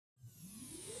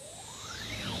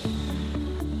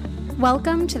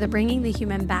Welcome to the Bringing the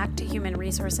Human Back to Human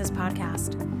Resources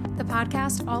podcast, the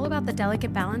podcast all about the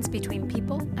delicate balance between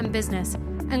people and business,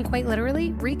 and quite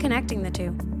literally, reconnecting the two.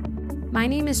 My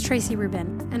name is Tracy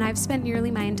Rubin, and I've spent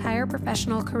nearly my entire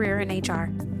professional career in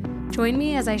HR. Join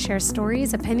me as I share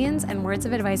stories, opinions, and words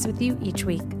of advice with you each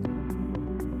week.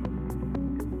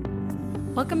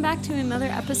 Welcome back to another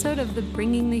episode of the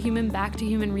Bringing the Human Back to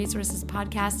Human Resources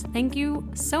podcast. Thank you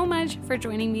so much for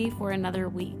joining me for another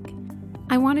week.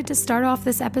 I wanted to start off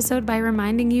this episode by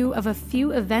reminding you of a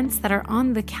few events that are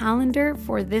on the calendar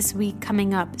for this week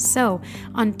coming up. So,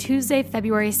 on Tuesday,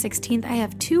 February 16th, I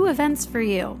have two events for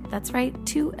you. That's right,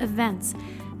 two events.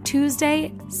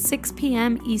 Tuesday, 6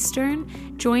 p.m.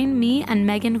 Eastern, join me and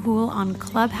Megan Hool on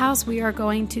Clubhouse. We are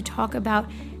going to talk about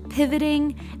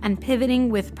pivoting and pivoting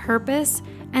with purpose,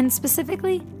 and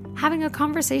specifically having a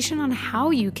conversation on how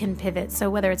you can pivot. So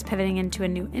whether it's pivoting into a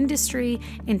new industry,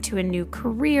 into a new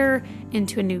career,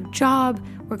 into a new job,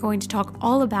 we're going to talk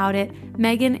all about it.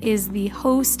 Megan is the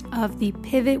host of the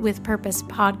Pivot with Purpose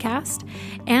podcast,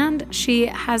 and she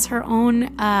has her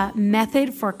own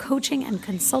method for coaching and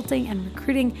consulting and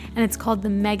recruiting, and it's called the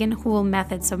Megan Hool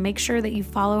Method. So make sure that you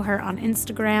follow her on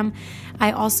Instagram.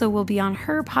 I also will be on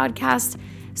her podcast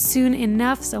soon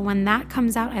enough, so when that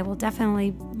comes out, I will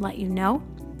definitely let you know.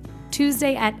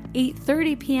 Tuesday at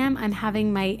 8:30 p.m., I'm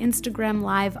having my Instagram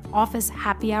Live Office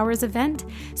Happy Hours event.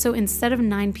 So instead of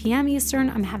 9 p.m. Eastern,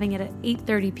 I'm having it at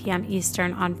 8:30 p.m.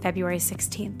 Eastern on February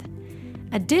 16th.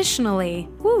 Additionally,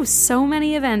 so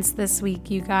many events this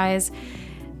week, you guys.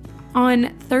 On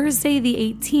Thursday the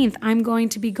 18th, I'm going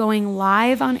to be going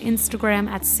live on Instagram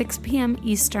at 6 p.m.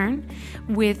 Eastern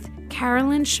with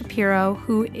Carolyn Shapiro,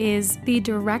 who is the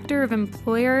Director of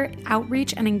Employer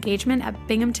Outreach and Engagement at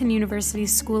Binghamton University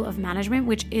School of Management,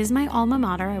 which is my alma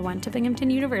mater. I went to Binghamton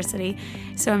University,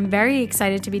 so I'm very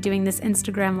excited to be doing this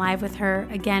Instagram Live with her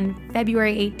again,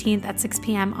 February 18th at 6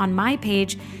 p.m. on my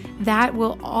page. That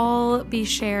will all be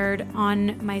shared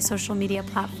on my social media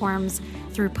platforms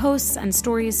through posts and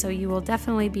stories, so you will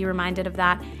definitely be reminded of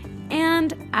that.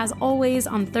 And as always,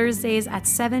 on Thursdays at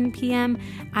 7 p.m.,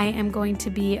 I am going to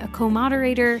be a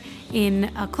co-moderator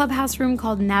in a Clubhouse room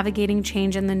called Navigating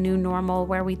Change in the New Normal,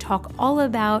 where we talk all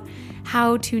about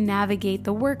how to navigate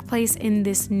the workplace in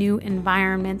this new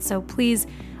environment. So please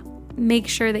make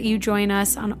sure that you join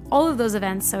us on all of those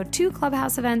events. So 2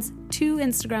 Clubhouse events, 2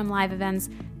 Instagram Live events,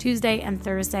 Tuesday and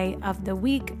Thursday of the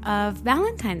week of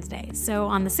Valentine's Day. So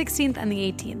on the 16th and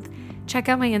the 18th. Check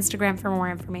out my Instagram for more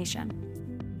information.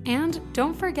 And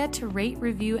don't forget to rate,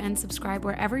 review, and subscribe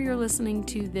wherever you're listening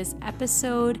to this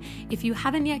episode. If you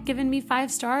haven't yet given me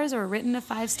 5 stars or written a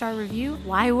 5-star review,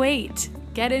 why wait?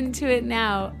 Get into it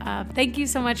now. Thank you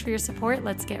so much for your support.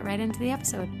 Let's get right into the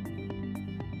episode.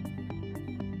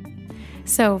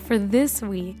 So for this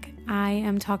week, I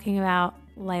am talking about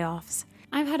layoffs.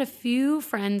 I've had a few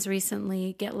friends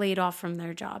recently get laid off from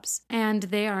their jobs, and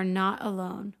they are not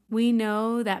alone. We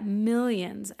know that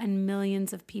millions and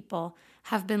millions of people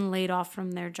have been laid off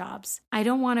from their jobs. I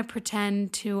don't want to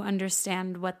pretend to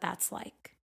understand what that's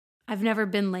like. I've never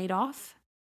been laid off,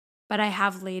 but I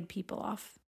have laid people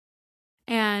off.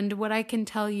 And what I can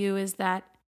tell you is that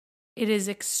it is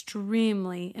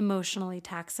extremely emotionally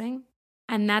taxing,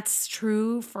 and that's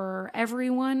true for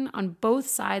everyone on both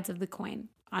sides of the coin.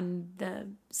 On the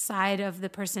side of the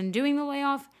person doing the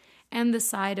layoff and the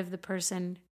side of the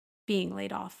person being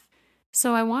laid off.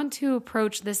 So I want to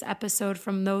approach this episode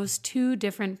from those 2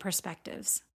 different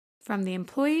perspectives, from the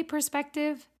employee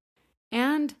perspective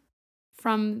and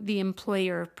from the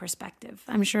employer perspective.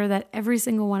 I'm sure that every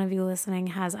single one of you listening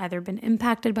has either been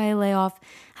impacted by a layoff,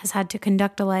 has had to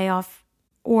conduct a layoff,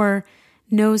 or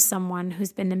knows someone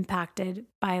who's been impacted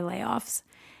by layoffs.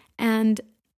 And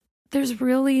there's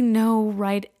really no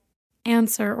right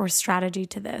answer or strategy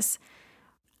to this.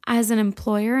 As an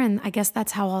employer, and I guess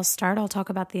that's how I'll start, I'll talk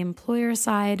about the employer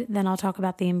side, then I'll talk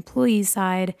about the employee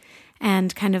side,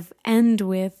 and kind of end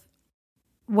with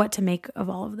what to make of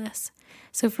all of this.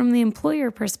 So from the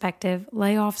employer perspective,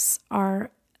 layoffs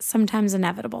are sometimes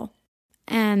inevitable.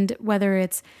 And whether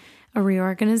it's a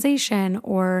reorganization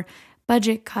or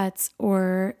budget cuts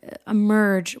or a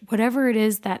merge, whatever it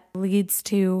is that leads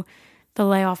to the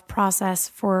layoff process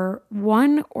for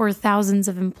one or thousands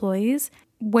of employees.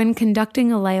 When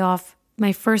conducting a layoff,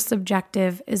 my first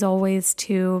objective is always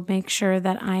to make sure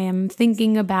that I am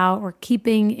thinking about or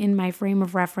keeping in my frame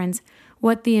of reference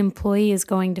what the employee is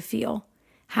going to feel.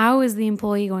 How is the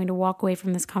employee going to walk away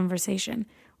from this conversation?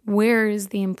 Where is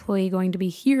the employee going to be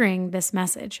hearing this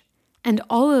message? And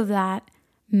all of that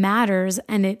matters,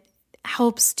 and it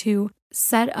helps to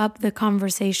set up the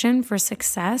conversation for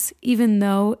success. Even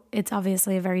though it's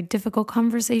obviously a very difficult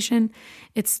conversation,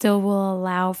 it still will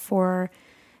allow for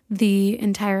the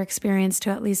entire experience to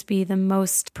at least be the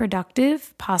most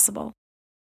productive possible.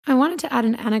 I wanted to add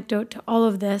an anecdote to all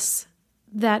of this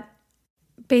that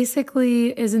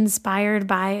basically is inspired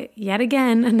by, yet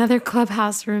again, another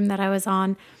Clubhouse room that I was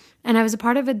on. And I was a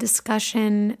part of a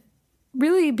discussion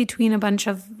really between a bunch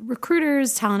of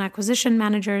recruiters, talent acquisition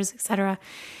managers, etc.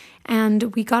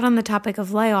 And we got on the topic of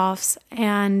layoffs,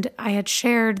 and I had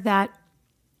shared that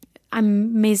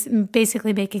I'm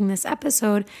basically making this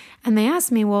episode, and they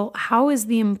asked me, well, how is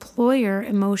the employer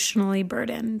emotionally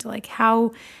burdened? Like,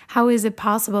 how is it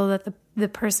possible that the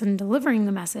person delivering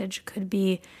the message could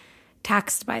be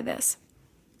taxed by this?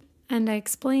 And I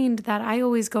explained that I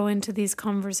always go into these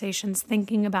conversations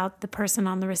thinking about the person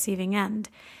on the receiving end.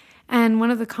 And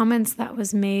one of the comments that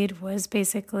was made was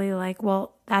basically like,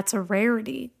 well, that's a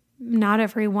rarity. Not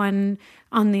everyone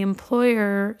on the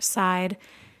employer side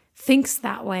thinks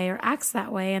that way or acts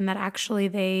that way, and that actually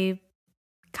they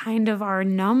kind of are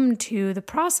numb to the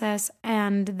process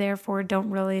and therefore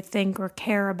don't really think or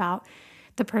care about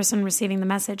the person receiving the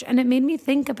message. And it made me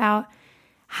think about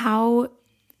how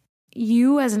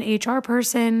you as an HR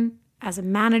person, as a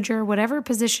manager, whatever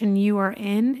position you are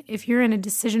in, if you're in a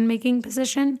decision-making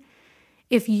position,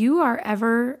 if you are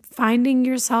ever finding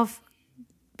yourself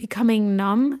becoming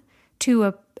numb to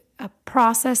a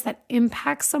process that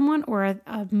impacts someone or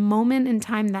a moment in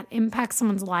time that impacts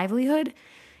someone's livelihood,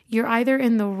 you're either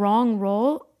in the wrong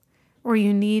role or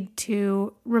you need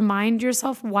to remind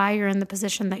yourself why you're in the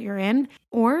position that you're in,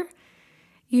 or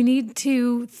you need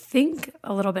to think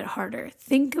a little bit harder.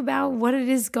 Think about what it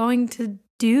is going to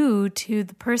do to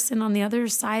the person on the other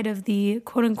side of the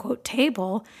quote-unquote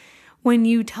table when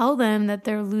you tell them that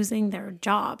they're losing their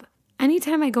job.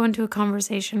 Anytime I go into a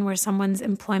conversation where someone's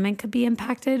employment could be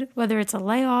impacted, whether it's a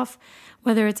layoff,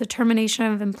 whether it's a termination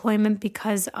of employment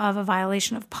because of a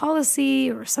violation of policy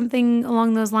or something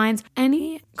along those lines,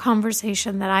 any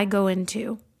conversation that I go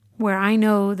into where I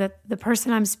know that the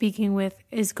person I'm speaking with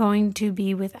is going to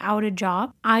be without a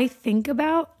job, I think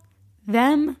about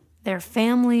them, their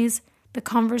families, the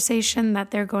conversation that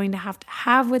they're going to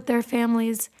have with their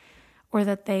families, or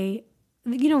that they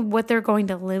what they're going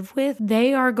to live with.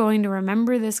 They are going to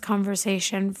remember this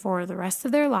conversation for the rest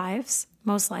of their lives,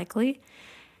 most likely.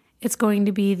 It's going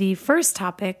to be the first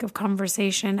topic of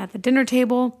conversation at the dinner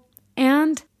table,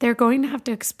 and they're going to have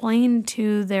to explain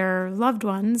to their loved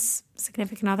ones,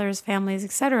 significant others, families,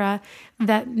 etc.,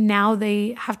 that now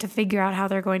they have to figure out how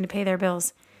they're going to pay their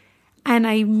bills. And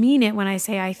I mean it when I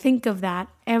say I think of that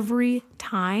every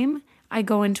time I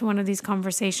go into one of these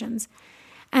conversations.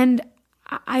 And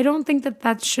I don't think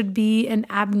that should be an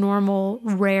abnormal,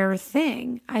 rare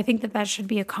thing. I think that should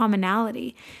be a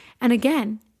commonality. And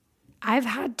again, I've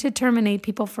had to terminate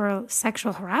people for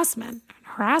sexual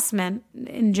harassment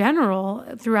in general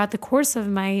throughout the course of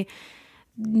my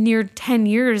near 10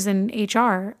 years in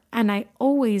HR. And I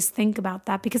always think about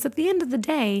that because at the end of the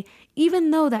day,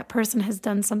 even though that person has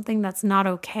done something that's not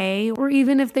okay, or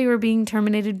even if they were being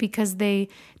terminated because they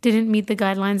didn't meet the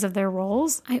guidelines of their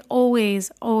roles, I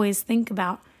always think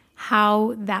about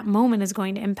how that moment is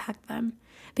going to impact them.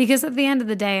 Because at the end of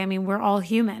the day, I mean, we're all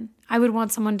human. I would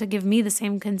want someone to give me the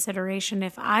same consideration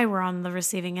if I were on the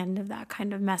receiving end of that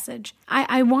kind of message.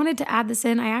 I wanted to add this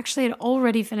in. I actually had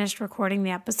already finished recording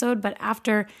the episode, but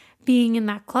after being in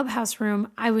that Clubhouse room,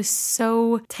 I was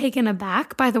so taken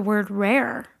aback by the word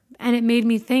rare. And it made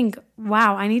me think,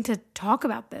 wow, I need to talk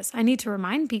about this. I need to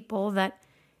remind people that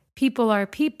people are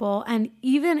people. And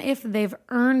even if they've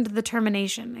earned the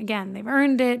termination, again, they've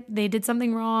earned it, they did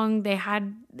something wrong,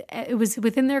 it was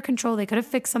within their control, they could have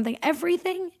fixed something,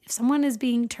 everything, if someone is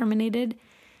being terminated,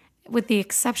 with the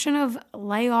exception of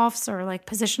layoffs or like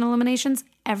position eliminations,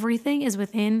 everything is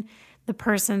within the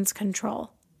person's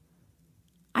control.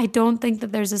 I don't think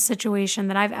that there's a situation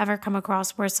that I've ever come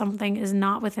across where something is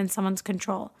not within someone's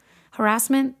control.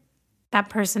 Harassment, that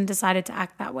person decided to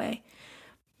act that way.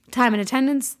 Time and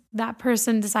attendance, that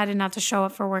person decided not to show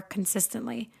up for work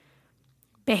consistently.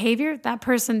 Behavior, that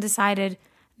person decided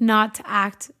not to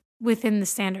act within the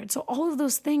standard. So all of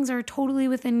those things are totally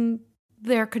within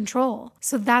their control.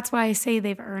 So that's why I say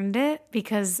they've earned it,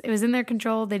 because it was in their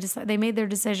control. They made their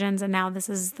decisions, and now this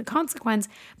is the consequence.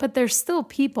 But they're still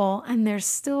people, and they're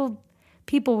still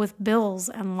people with bills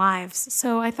and lives.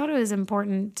 So I thought it was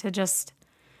important to just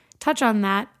touch on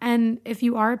that. And if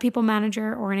you are a people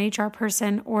manager or an HR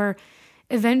person, or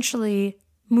eventually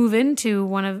move into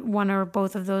one or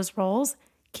both of those roles,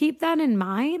 keep that in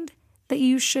mind, that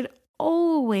you should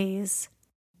always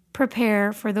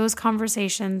prepare for those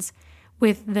conversations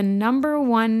with the number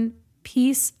one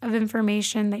piece of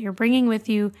information that you're bringing with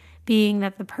you being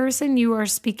that the person you are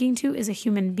speaking to is a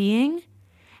human being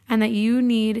and that you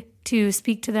need to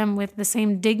speak to them with the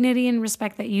same dignity and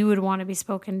respect that you would want to be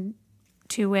spoken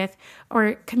to with,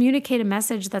 or communicate a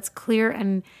message that's clear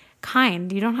and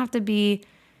kind. You don't have to be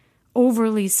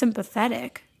overly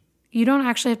sympathetic. You don't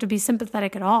actually have to be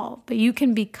sympathetic at all, but you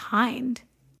can be kind.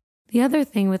 The other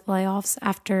thing with layoffs,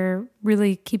 after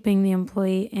really keeping the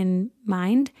employee in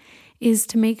mind, is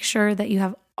to make sure that you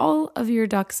have all of your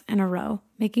ducks in a row,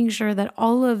 making sure that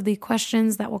all of the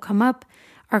questions that will come up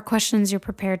are questions you're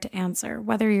prepared to answer.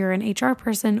 Whether you're an HR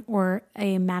person or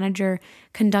a manager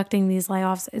conducting these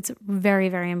layoffs, it's very,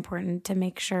 very important to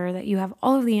make sure that you have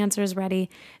all of the answers ready,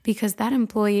 because that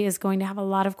employee is going to have a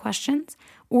lot of questions,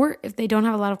 or if they don't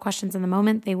have a lot of questions in the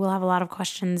moment, they will have a lot of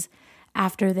questions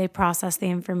after they process the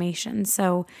information.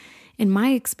 So in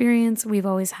my experience, we've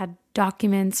always had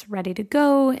documents ready to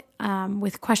go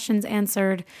with questions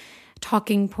answered,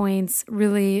 talking points,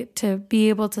 really to be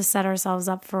able to set ourselves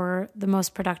up for the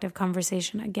most productive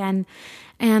conversation again.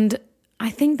 And I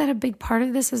think that a big part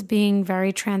of this is being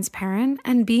very transparent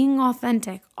and being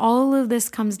authentic. All of this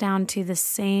comes down to the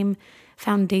same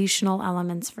foundational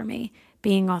elements for me: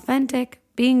 being authentic,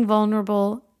 being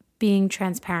vulnerable, being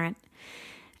transparent.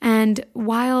 And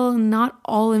while not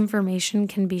all information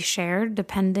can be shared,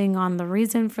 depending on the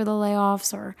reason for the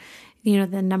layoffs or,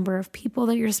 the number of people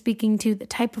that you're speaking to, the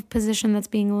type of position that's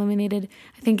being eliminated,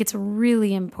 I think it's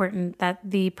really important that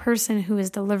the person who is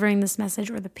delivering this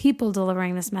message, or the people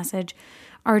delivering this message,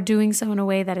 are doing so in a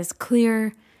way that is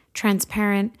clear,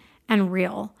 transparent, and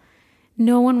real.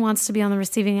 No one wants to be on the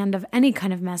receiving end of any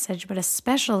kind of message, but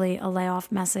especially a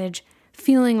layoff message,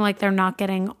 feeling like they're not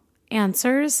getting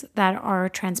answers that are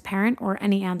transparent or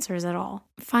any answers at all.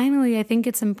 Finally, I think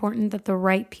it's important that the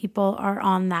right people are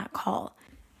on that call.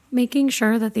 Making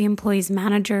sure that the employee's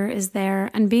manager is there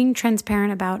and being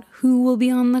transparent about who will be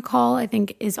on the call, I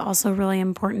think, is also really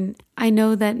important. I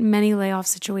know that many layoff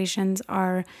situations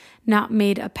are not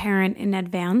made apparent in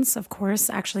advance. Of course,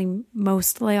 actually,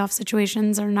 most layoff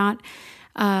situations are not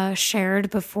shared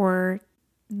before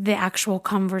the actual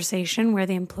conversation where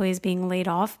the employee is being laid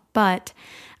off. But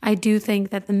I do think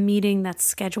that the meeting that's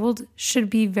scheduled should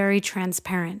be very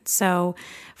transparent. So,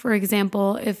 for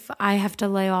example, if I have to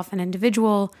lay off an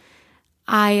individual,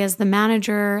 I, as the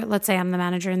manager, let's say I'm the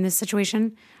manager in this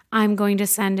situation, I'm going to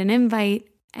send an invite.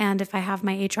 And if I have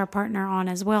my HR partner on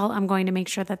as well, I'm going to make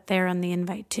sure that they're on the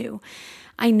invite too.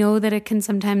 I know that it can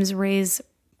sometimes raise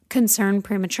concern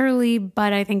prematurely,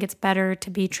 but I think it's better to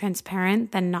be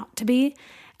transparent than not to be.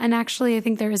 And actually, I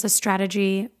think there is a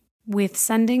strategy with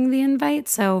sending the invite.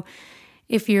 So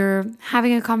if you're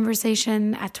having a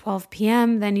conversation at 12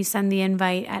 p.m., then you send the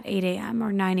invite at 8 a.m.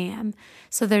 or 9 a.m.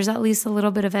 So there's at least a little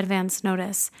bit of advance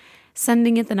notice.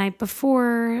 Sending it the night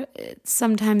before,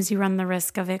 sometimes you run the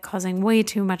risk of it causing way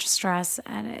too much stress,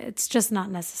 and it's just not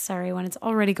necessary when it's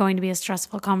already going to be a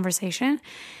stressful conversation.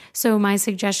 So my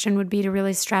suggestion would be to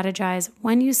really strategize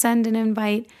when you send an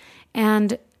invite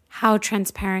and how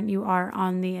transparent you are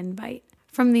on the invite.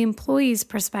 From the employee's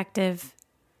perspective,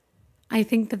 I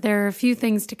think that there are a few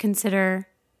things to consider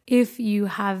if you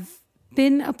have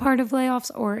been a part of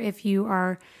layoffs or if you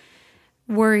are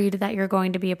worried that you're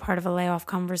going to be a part of a layoff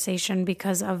conversation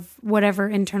because of whatever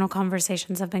internal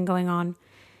conversations have been going on.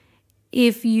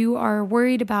 If you are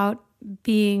worried about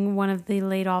being one of the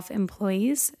laid off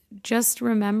employees, just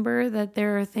remember that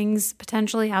there are things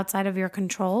potentially outside of your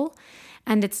control,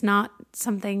 and it's not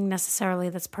something necessarily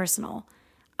that's personal.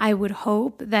 I would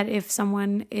hope that if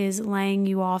someone is laying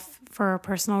you off for a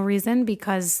personal reason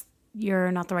because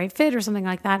you're not the right fit or something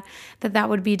like that, that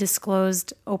would be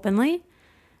disclosed openly.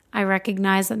 I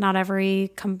recognize that not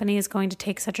every company is going to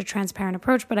take such a transparent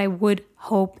approach, but I would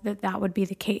hope that would be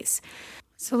the case.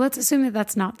 So let's assume that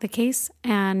that's not the case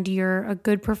and you're a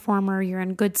good performer, you're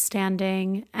in good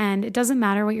standing, and it doesn't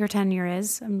matter what your tenure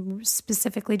is. I'm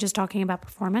specifically just talking about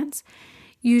performance.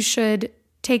 You should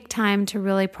take time to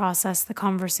really process the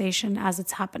conversation as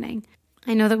it's happening.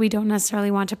 I know that we don't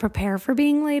necessarily want to prepare for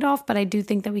being laid off, but I do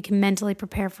think that we can mentally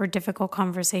prepare for difficult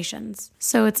conversations.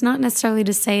 So it's not necessarily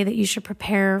to say that you should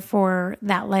prepare for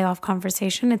that layoff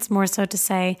conversation. It's more so to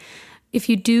say, if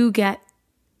you do get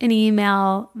an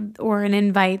email or an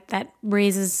invite that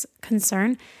raises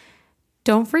concern,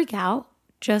 don't freak out.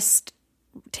 Just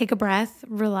take a breath,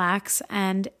 relax,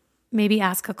 and maybe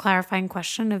ask a clarifying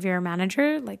question of your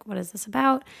manager, like, what is this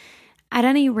about? At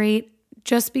any rate,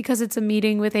 just because it's a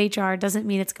meeting with HR doesn't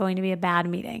mean it's going to be a bad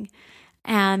meeting.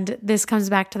 And this comes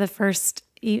back to the first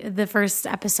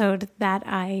episode that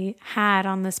I had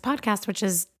on this podcast, which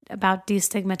is about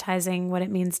destigmatizing what it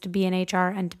means to be in HR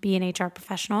and to be an HR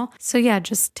professional. So yeah,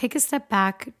 just take a step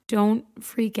back. Don't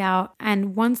freak out.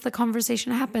 And once the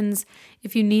conversation happens,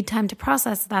 if you need time to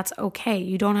process, that's okay.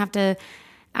 You don't have to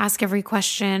ask every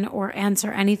question or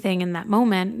answer anything in that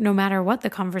moment, no matter what the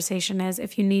conversation is,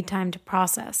 if you need time to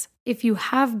process. If you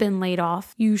have been laid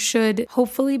off, you should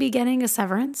hopefully be getting a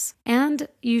severance and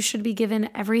you should be given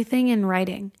everything in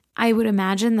writing. I would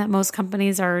imagine that most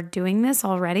companies are doing this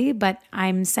already, but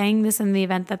I'm saying this in the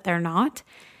event that they're not.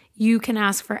 You can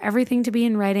ask for everything to be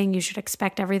in writing. You should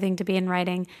expect everything to be in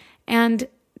writing, and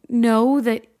know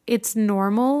that it's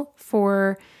normal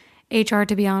for HR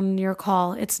to be on your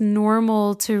call. It's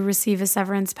normal to receive a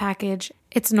severance package.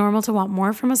 It's normal to want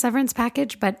more from a severance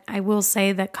package, but I will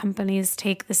say that companies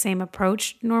take the same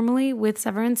approach normally with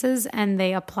severances, and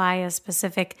they apply a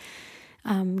specific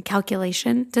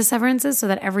calculation to severances so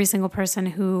that every single person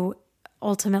who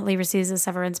ultimately receives a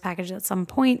severance package at some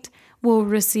point will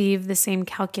receive the same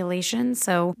calculation.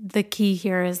 So the key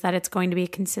here is that it's going to be a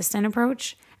consistent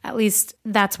approach. At least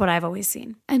that's what I've always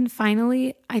seen. And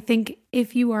finally, I think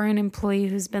if you are an employee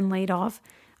who's been laid off,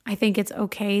 I think it's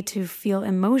okay to feel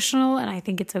emotional, and I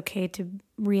think it's okay to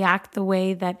react the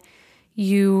way that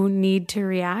you need to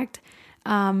react.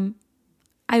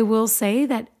 I will say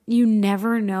that you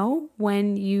never know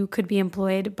when you could be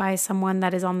employed by someone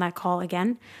that is on that call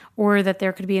again, or that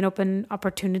there could be an open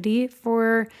opportunity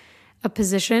for a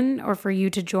position or for you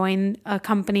to join a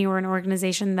company or an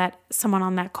organization that someone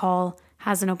on that call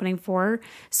has an opening for.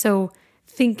 So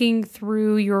thinking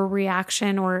through your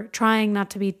reaction or trying not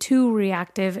to be too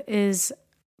reactive is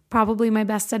probably my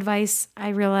best advice. I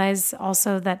realize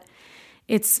also that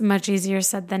it's much easier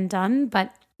said than done,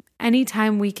 but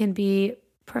anytime we can be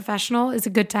professional is a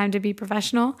good time to be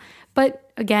professional.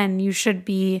 But again, you should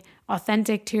be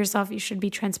authentic to yourself. You should be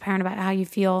transparent about how you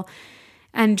feel.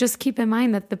 And just keep in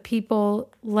mind that the people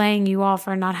laying you off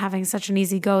are not having such an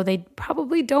easy go. They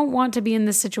probably don't want to be in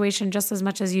this situation just as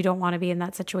much as you don't want to be in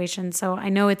that situation. So I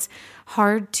know it's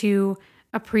hard to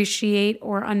appreciate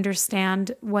or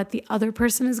understand what the other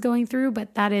person is going through,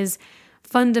 but that is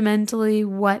fundamentally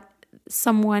what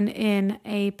someone in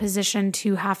a position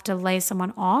to have to lay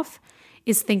someone off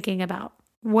is thinking about.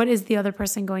 What is the other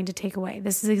person going to take away?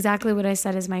 This is exactly what I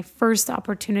said is my first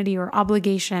opportunity or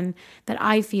obligation that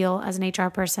I feel as an HR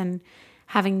person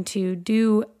having to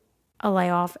do a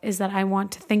layoff, is that I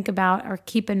want to think about or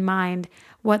keep in mind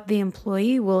what the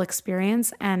employee will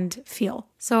experience and feel.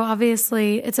 So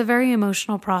obviously it's a very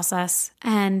emotional process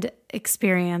and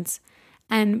experience.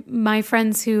 And my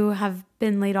friends who have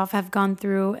been laid off have gone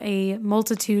through a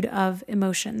multitude of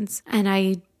emotions, and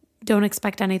I don't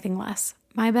expect anything less.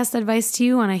 My best advice to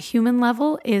you on a human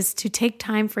level is to take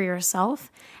time for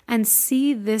yourself and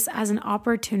see this as an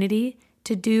opportunity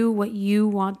to do what you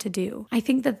want to do. I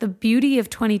think that the beauty of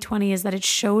 2020 is that it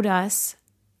showed us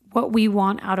what we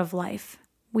want out of life.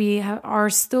 We are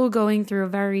still going through a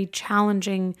very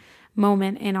challenging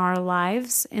moment in our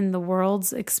lives, in the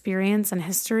world's experience and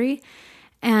history,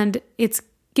 and it's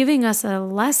giving us a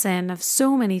lesson of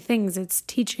so many things. It's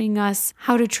teaching us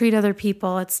how to treat other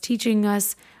people. It's teaching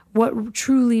us what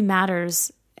truly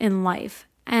matters in life.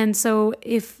 And so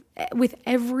if with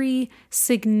every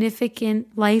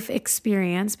significant life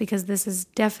experience, because this is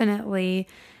definitely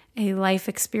a life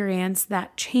experience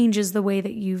that changes the way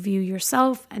that you view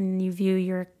yourself and you view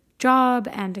your job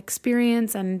and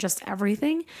experience and just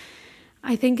everything,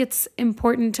 I think it's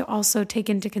important to also take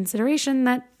into consideration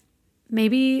that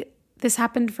maybe this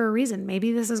happened for a reason.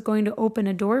 Maybe this is going to open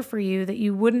a door for you that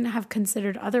you wouldn't have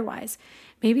considered otherwise.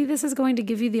 Maybe this is going to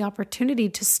give you the opportunity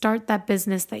to start that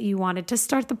business that you wanted, to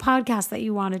start the podcast that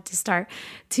you wanted to start,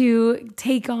 to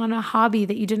take on a hobby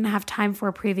that you didn't have time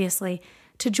for previously,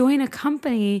 to join a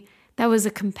company that was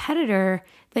a competitor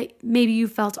that maybe you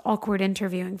felt awkward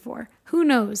interviewing for. Who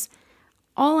knows?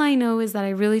 All I know is that I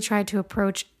really tried to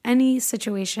approach any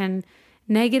situation,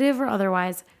 negative or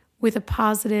otherwise, with a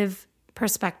positive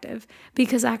perspective,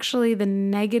 because actually the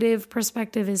negative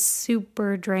perspective is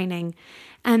super draining.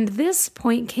 And this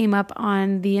point came up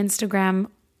on the Instagram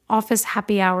Office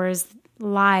Happy Hours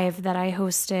live that I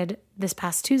hosted this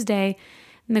past Tuesday.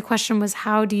 And the question was,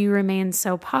 how do you remain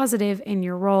so positive in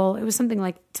your role? It was something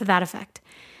like to that effect.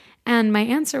 And my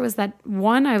answer was that,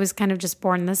 one, I was kind of just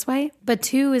born this way, but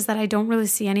two is that I don't really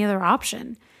see any other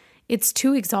option. It's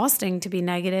too exhausting to be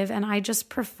negative, and I just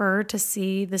prefer to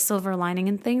see the silver lining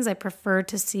in things. I prefer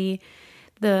to see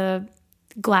the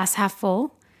glass half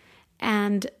full,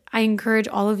 and I encourage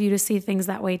all of you to see things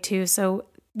that way too. So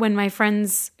when my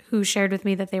friends who shared with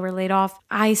me that they were laid off,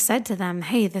 I said to them,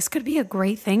 hey, this could be a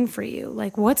great thing for you.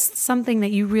 Like, what's something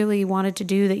that you really wanted to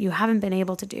do that you haven't been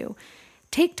able to do?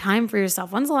 Take time for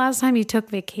yourself. When's the last time you took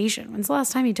vacation? When's the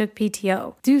last time you took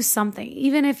PTO? Do something.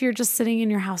 Even if you're just sitting in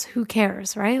your house, who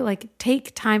cares, right? Like,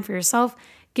 take time for yourself.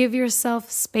 Give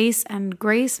yourself space and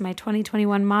grace. My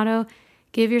 2021 motto,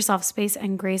 give yourself space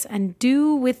and grace, and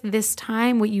do with this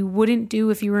time what you wouldn't do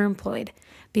if you were employed,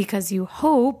 because you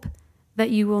hope that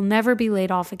you will never be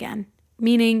laid off again,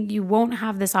 meaning you won't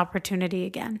have this opportunity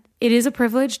again. It is a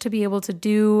privilege to be able to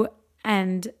do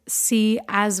and see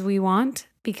as we want,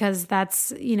 because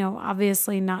that's,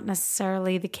 obviously not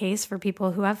necessarily the case for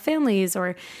people who have families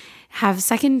or have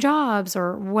second jobs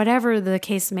or whatever the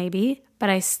case may be. But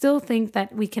I still think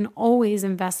that we can always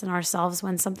invest in ourselves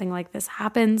when something like this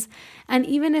happens. And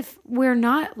even if we're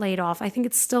not laid off, I think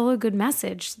it's still a good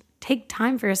message. Take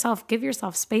time for yourself. Give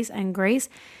yourself space and grace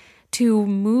to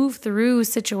move through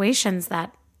situations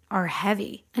that are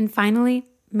heavy. And finally,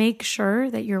 make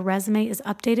sure that your resume is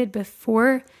updated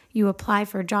before you apply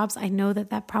for jobs. I know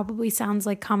that probably sounds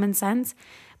like common sense,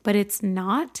 but it's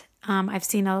not. I've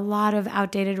seen a lot of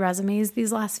outdated resumes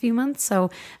these last few months.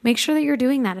 So make sure that you're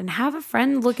doing that, and have a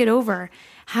friend look it over.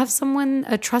 Have someone,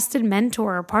 a trusted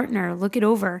mentor or partner, look it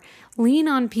over. Lean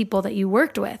on people that you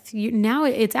worked with. Now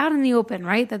it's out in the open,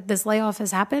 right? That this layoff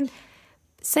has happened.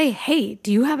 Say, hey,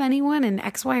 do you have anyone in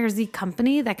X, Y, or Z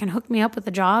company that can hook me up with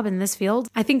a job in this field?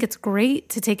 I think it's great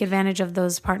to take advantage of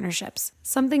those partnerships.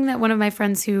 Something that one of my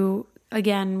friends who,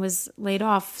 again, was laid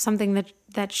off, something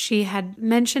that she had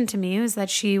mentioned to me was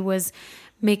that she was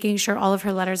making sure all of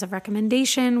her letters of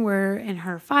recommendation were in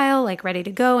her file, like ready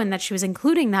to go, and that she was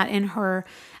including that in her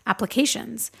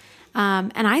applications.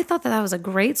 And I thought that was a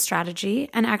great strategy.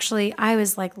 And actually, I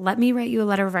was like, let me write you a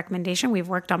letter of recommendation. We've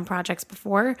worked on projects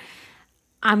before.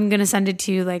 I'm going to send it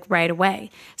to you like right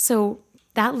away. So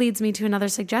that leads me to another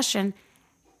suggestion.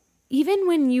 Even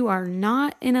when you are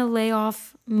not in a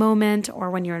layoff moment or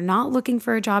when you're not looking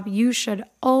for a job, you should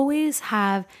always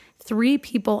have 3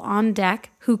 people on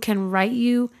deck who can write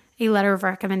you a letter of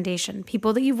recommendation.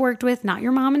 People that you've worked with, not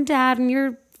your mom and dad and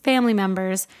your family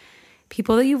members,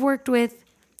 people that you've worked with,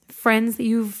 friends that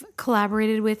you've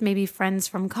collaborated with, maybe friends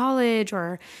from college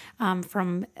or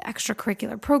from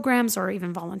extracurricular programs or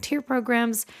even volunteer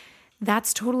programs.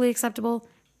 That's totally acceptable.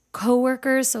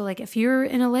 Coworkers. So like if you're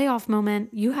in a layoff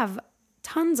moment, you have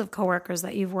tons of coworkers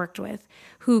that you've worked with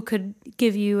who could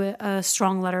give you a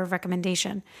strong letter of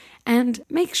recommendation. And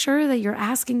make sure that you're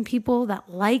asking people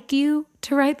that like you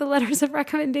to write the letters of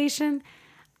recommendation.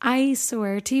 I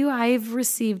swear to you, I've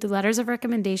received letters of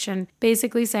recommendation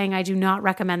basically saying I do not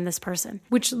recommend this person,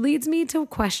 which leads me to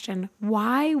question,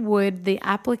 why would the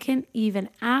applicant even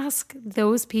ask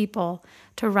those people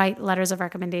to write letters of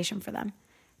recommendation for them?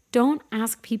 Don't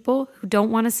ask people who don't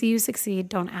want to see you succeed.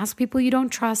 Don't ask people you don't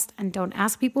trust, and don't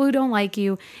ask people who don't like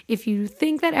you. If you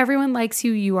think that everyone likes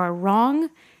you, you are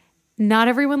wrong. Not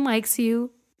everyone likes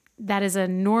you. That is a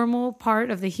normal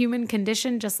part of the human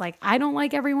condition, just like I don't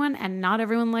like everyone and not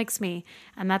everyone likes me.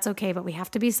 And that's okay, but we have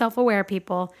to be self-aware,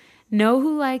 people. Know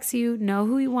who likes you, know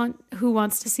who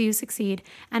wants to see you succeed,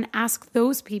 and ask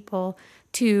those people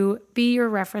to be your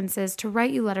references, to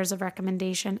write you letters of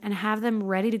recommendation, and have them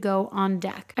ready to go on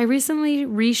deck. I recently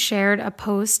reshared a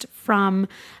post from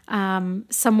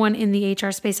someone in the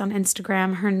HR space on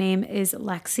Instagram. Her name is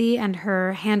Lexi, and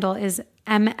her handle is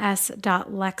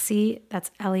ms.lexi,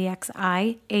 that's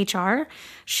LEXIHR.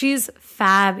 She's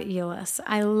fabulous.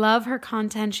 I love her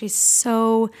content. She's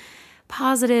so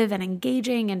positive and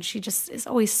engaging, and she just is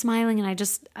always smiling, and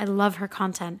I love her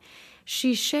content.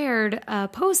 She shared a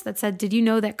post that said, did you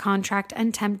know that contract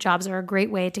and temp jobs are a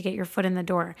great way to get your foot in the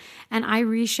door? And I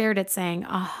reshared it saying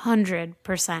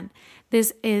 100%.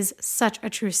 This is such a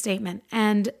true statement.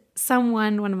 And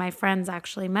one of my friends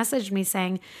actually messaged me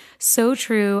saying, so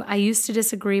true. I used to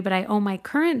disagree, but I owe my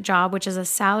current job, which is a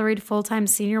salaried full-time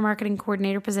senior marketing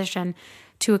coordinator position,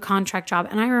 to a contract job.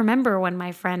 And I remember when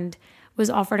my friend was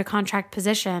offered a contract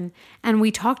position, and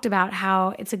we talked about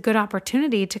how it's a good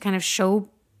opportunity to kind of show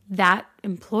that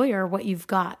employer what you've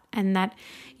got and that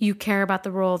you care about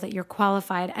the role, that you're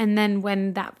qualified. And then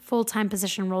when that full-time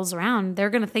position rolls around, they're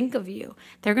going to think of you.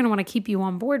 They're going to want to keep you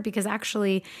on board, because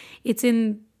actually it's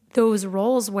in those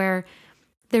roles where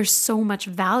there's so much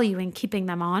value in keeping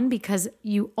them on, because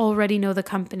you already know the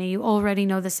company, you already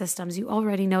know the systems, you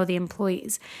already know the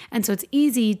employees. And so it's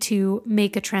easy to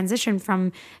make a transition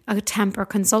from a temp or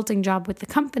consulting job with the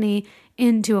company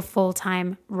into a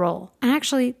full-time role. And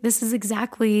actually, this is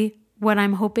exactly what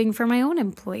I'm hoping for my own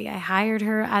employee. I hired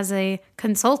her as a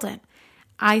consultant.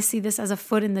 I see this as a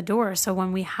foot in the door. So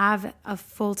when we have a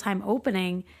full-time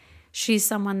opening, she's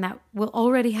someone that will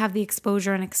already have the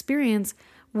exposure and experience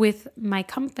with my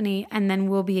company, and then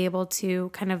we'll be able to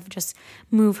kind of just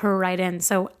move her right in.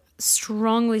 So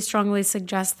strongly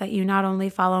suggest that you not only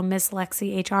follow Miss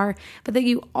Lexi HR, but that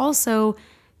you also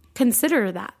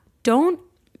consider that. Don't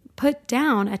put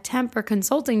down a temp or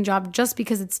consulting job just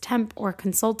because it's temp or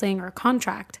consulting or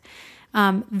contract.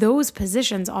 Those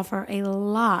positions offer a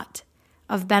lot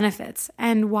of benefits.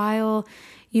 And while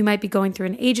you might be going through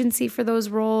an agency for those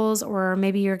roles, or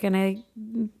maybe you're going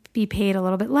to be paid a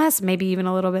little bit less, maybe even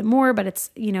a little bit more, but it's,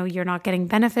 you're not getting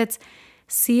benefits,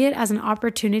 see it as an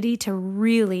opportunity to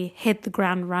really hit the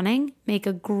ground running, make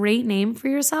a great name for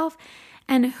yourself.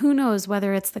 And who knows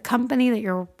whether it's the company that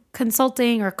you're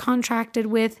consulting or contracted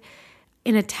with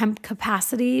in a temp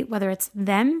capacity, whether it's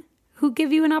them who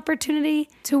give you an opportunity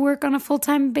to work on a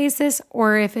full-time basis,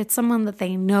 or if it's someone that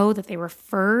they know that they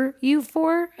refer you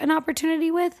for an opportunity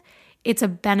with, it's a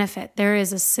benefit. There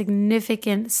is a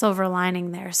significant silver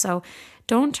lining there. So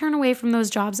don't turn away from those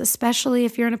jobs, especially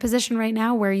if you're in a position right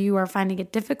now where you are finding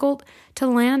it difficult to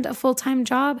land a full-time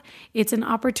job. It's an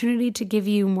opportunity to give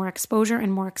you more exposure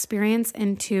and more experience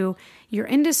into your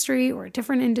industry or a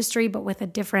different industry, but with a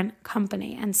different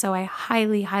company. And so I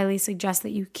highly, highly suggest that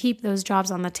you keep those jobs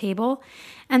on the table.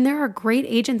 And there are great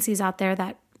agencies out there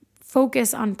that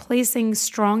focus on placing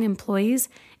strong employees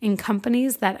in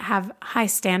companies that have high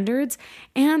standards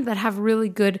and that have really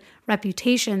good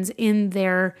reputations in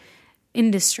their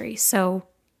industry. So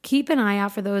keep an eye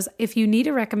out for those. If you need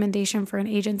a recommendation for an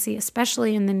agency,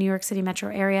 especially in the New York City metro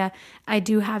area, I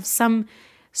do have some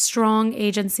strong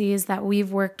agencies that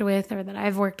we've worked with or that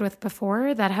I've worked with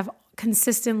before that have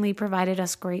consistently provided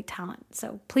us great talent.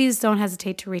 So please don't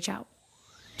hesitate to reach out.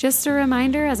 Just a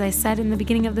reminder, as I said in the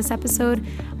beginning of this episode,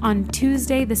 on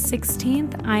Tuesday the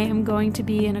 16th, I am going to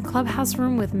be in a clubhouse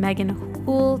room with Megan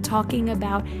Hool talking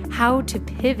about how to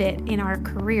pivot in our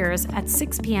careers at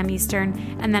 6 p.m. Eastern.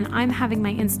 And then I'm having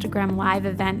my Instagram live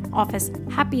event, Office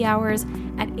Happy Hours,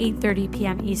 at 8:30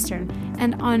 p.m. Eastern.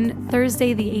 And on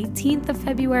Thursday the 18th of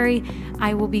February,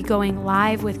 I will be going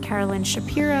live with Carolyn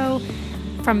Shapiro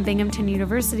from Binghamton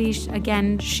University.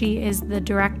 Again, she is the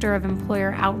Director of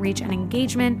Employer Outreach and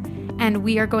Engagement, and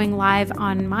we are going live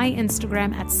on my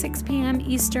Instagram at 6 p.m.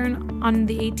 Eastern on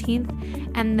the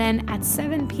 18th, and then at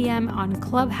 7 p.m. on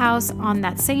Clubhouse on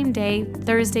that same day,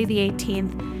 Thursday the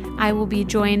 18th, I will be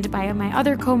joined by my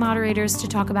other co-moderators to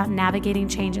talk about navigating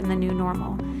change in the new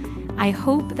normal. I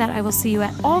hope that I will see you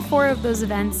at all 4 of those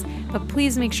events, but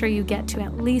please make sure you get to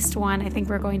at least one. I think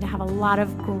we're going to have a lot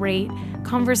of great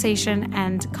conversation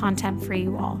and content for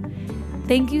you all.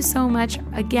 Thank you so much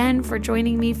again for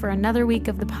joining me for another week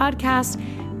of the podcast.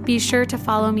 Be sure to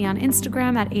follow me on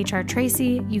Instagram at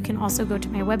hrtracy. You can also go to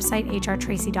my website,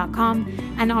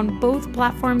 hrtracy.com. And on both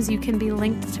platforms, you can be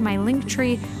linked to my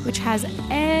Linktree, which has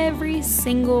every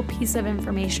single piece of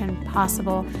information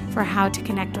possible for how to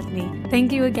connect with me.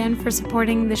 Thank you again for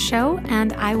supporting the show,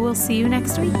 and I will see you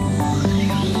next week.